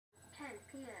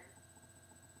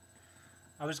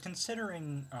I was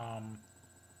considering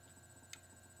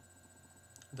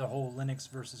the whole Linux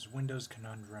versus Windows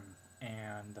conundrum,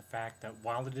 and the fact that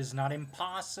while it is not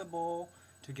impossible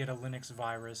to get a Linux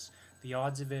virus, the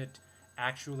odds of it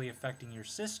actually affecting your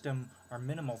system are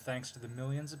minimal thanks to the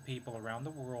millions of people around the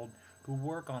world who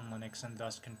work on Linux and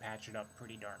thus can patch it up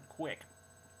pretty darn quick.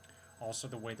 Also,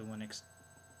 the way the Linux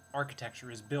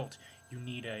architecture is built, you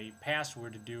need a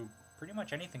password to do pretty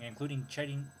much anything, including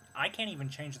changing. I can't even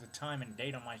change the time and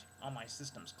date on my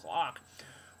system's clock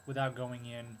without going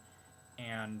in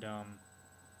and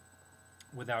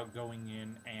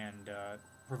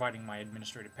providing my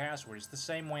administrative password. It's the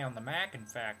same way on the Mac, in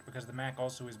fact, because the Mac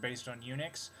also is based on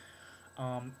Unix.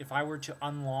 If I were to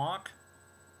unlock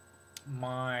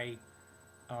my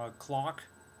clock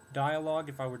dialog,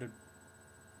 if I were to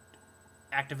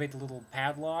activate the little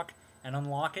padlock and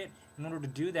unlock it, in order to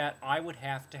do that, I would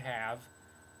have to have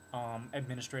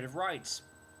administrative rights.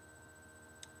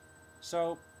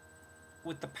 So,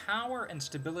 with the power and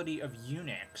stability of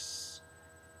Unix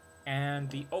and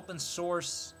the open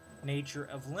source nature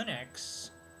of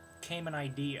Linux came an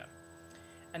idea.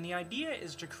 And the idea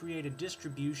is to create a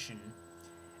distribution,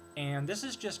 and this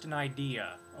is just an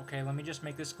idea. Okay, let me just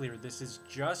make this clear. This is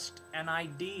just an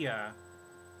idea.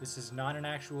 This is not an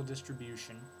actual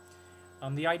distribution.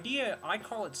 The idea, I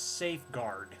call it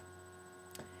Safeguard.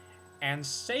 And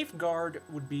Safeguard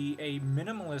would be a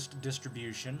minimalist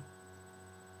distribution,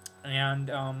 and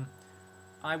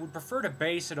I would prefer to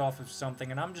base it off of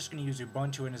something, and I'm just going to use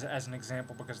Ubuntu as an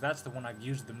example because that's the one I've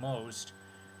used the most.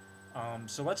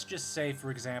 So let's just say,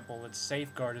 for example, that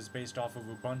Safeguard is based off of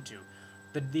Ubuntu.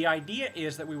 The idea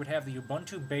is that we would have the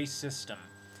Ubuntu-based system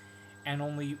and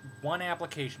only one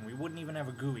application. We wouldn't even have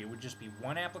a GUI. It would just be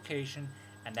one application,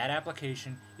 and that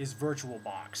application is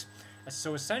VirtualBox.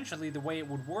 So essentially, the way it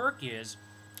would work is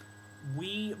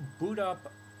we boot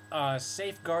up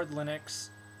Safeguard Linux,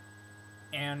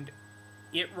 and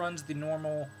it runs the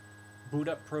normal boot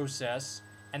up process,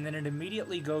 and then it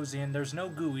immediately goes in. There's no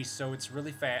GUI, so it's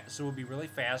really fast. So it'll be really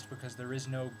fast because there is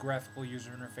no graphical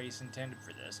user interface intended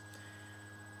for this.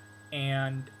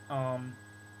 And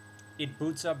it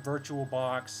boots up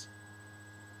VirtualBox,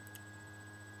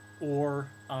 or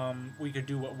we could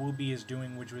do what Wooby is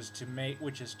doing, which is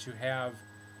to have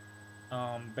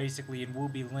basically, in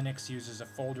Wooby, Linux uses a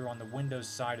folder on the Windows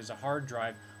side as a hard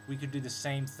drive. We could do the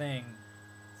same thing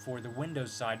for the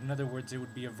Windows side. In other words, it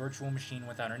would be a virtual machine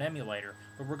without an emulator.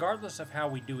 But regardless of how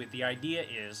we do it, the idea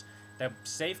is that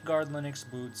Safeguard Linux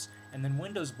boots, and then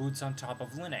Windows boots on top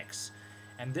of Linux.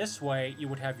 And this way, you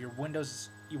would have your Windows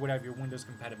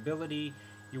compatibility.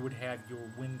 You would have your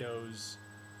Windows,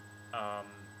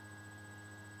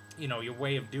 your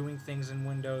way of doing things in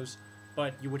Windows,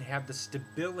 but you would have the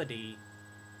stability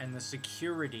and the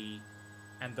security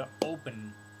and the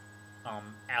open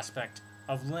aspect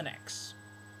of Linux.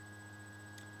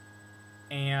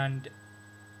 And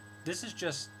this is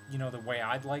just, the way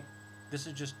I'd like. This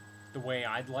is just the way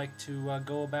I'd like to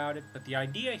go about it. But the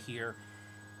idea here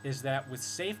is that with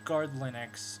Safeguard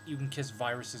Linux, you can kiss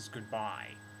viruses goodbye,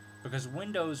 because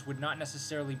Windows would not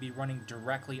necessarily be running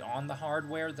directly on the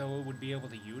hardware, though it would be able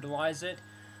to utilize it.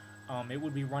 It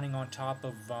would be running on top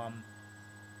of.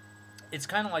 It's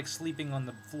kind of like sleeping on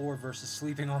the floor versus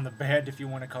sleeping on the bed, if you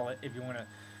want to call it. If you want to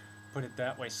put it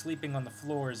that way, sleeping on the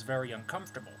floor is very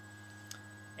uncomfortable.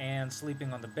 And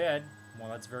sleeping on the bed, well,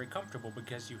 that's very comfortable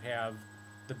because you have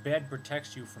the bed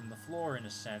protects you from the floor in a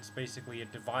sense. Basically,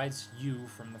 it divides you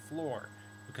from the floor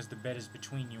because the bed is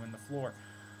between you and the floor.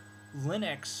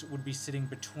 Linux would be sitting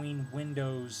between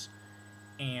Windows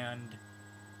and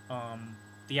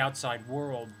the outside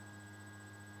world.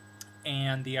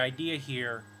 And the idea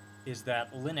here is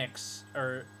that Linux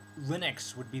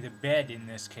would be the bed in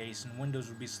this case, and Windows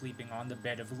would be sleeping on the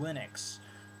bed of Linux,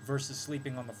 versus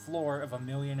sleeping on the floor of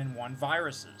 1,000,001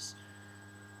 viruses.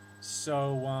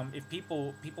 So if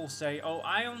people say, oh,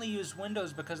 I only use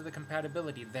Windows because of the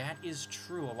compatibility, that is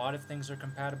true. A lot of things are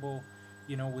compatible,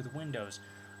 with Windows.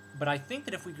 But I think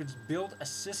that if we could build a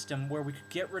system where we could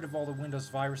get rid of all the Windows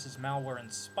viruses, malware, and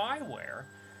spyware,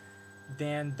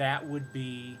 then that would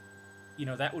be,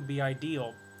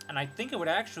 ideal. And I think it would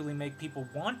actually make people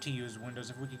want to use Windows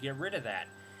if we could get rid of that.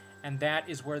 And that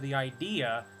is where the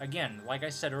idea, again, like I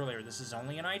said earlier, this is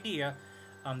only an idea,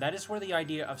 that is where the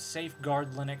idea of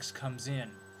Safeguard Linux comes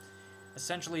in.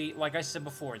 Essentially, like I said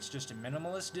before, it's just a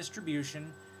minimalist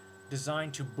distribution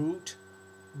designed to boot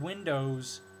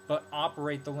Windows but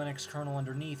operate the Linux kernel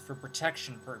underneath for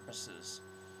protection purposes.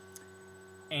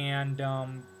 And,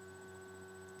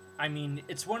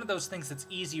 it's one of those things that's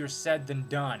easier said than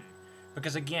done.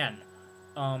 Because, again,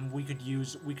 We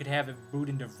could have it boot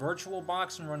into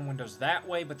VirtualBox and run Windows that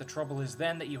way, but the trouble is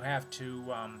then that you have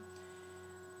to,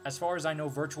 as far as I know,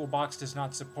 VirtualBox does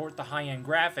not support the high-end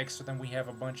graphics, so then we have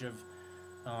a bunch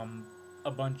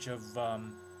of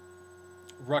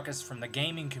ruckus from the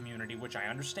gaming community, which I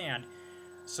understand.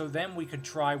 So then we could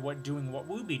try doing what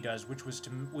Wooby does,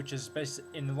 which is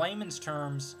in layman's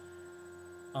terms,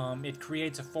 it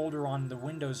creates a folder on the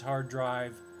Windows hard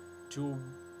drive to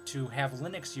have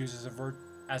Linux use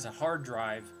as a hard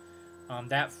drive.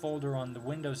 That folder on the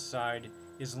Windows side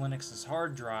is Linux's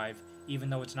hard drive, even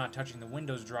though it's not touching the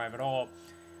Windows drive at all.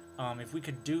 If we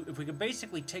could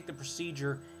basically take the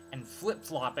procedure and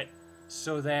flip-flop it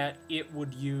so that it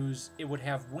would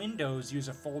have Windows use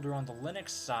a folder on the Linux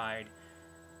side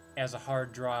as a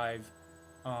hard drive,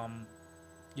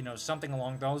 something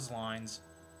along those lines,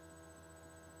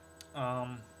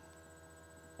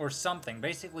 or something.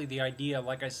 Basically, the idea,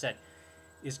 like I said,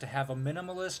 is to have a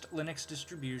minimalist Linux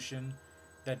distribution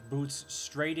that boots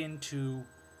straight into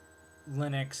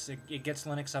Linux. It gets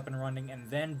Linux up and running, and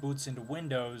then boots into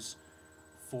Windows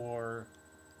for,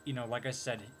 like I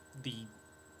said, the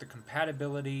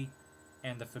compatibility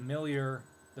and the familiarity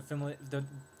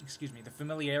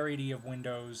of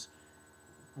Windows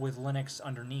with Linux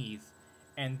underneath.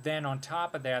 And then on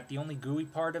top of that, the only GUI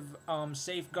part of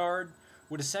Safeguard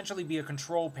would essentially be a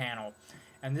control panel.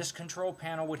 And this control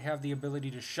panel would have the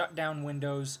ability to shut down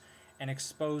Windows and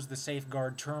expose the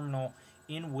Safeguard terminal,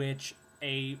 in which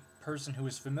a person who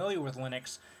is familiar with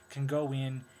Linux can go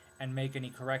in and make any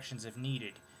corrections if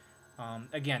needed.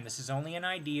 Again, this is only an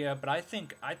idea, but I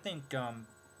think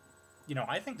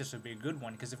this would be a good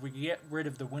one, because if we get rid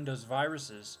of the Windows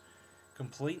viruses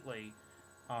completely,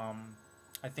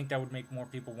 I think that would make more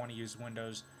people want to use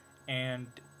Windows, and,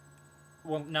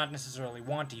 well, not necessarily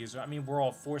want to use it. I mean, we're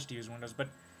all forced to use Windows, but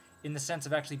in the sense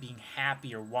of actually being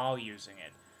happier while using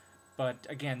it. But,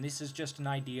 again, this is just an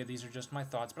idea. These are just my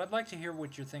thoughts, but I'd like to hear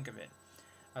what you think of it.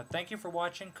 Thank you for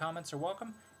watching. Comments are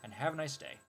welcome, and have a nice day.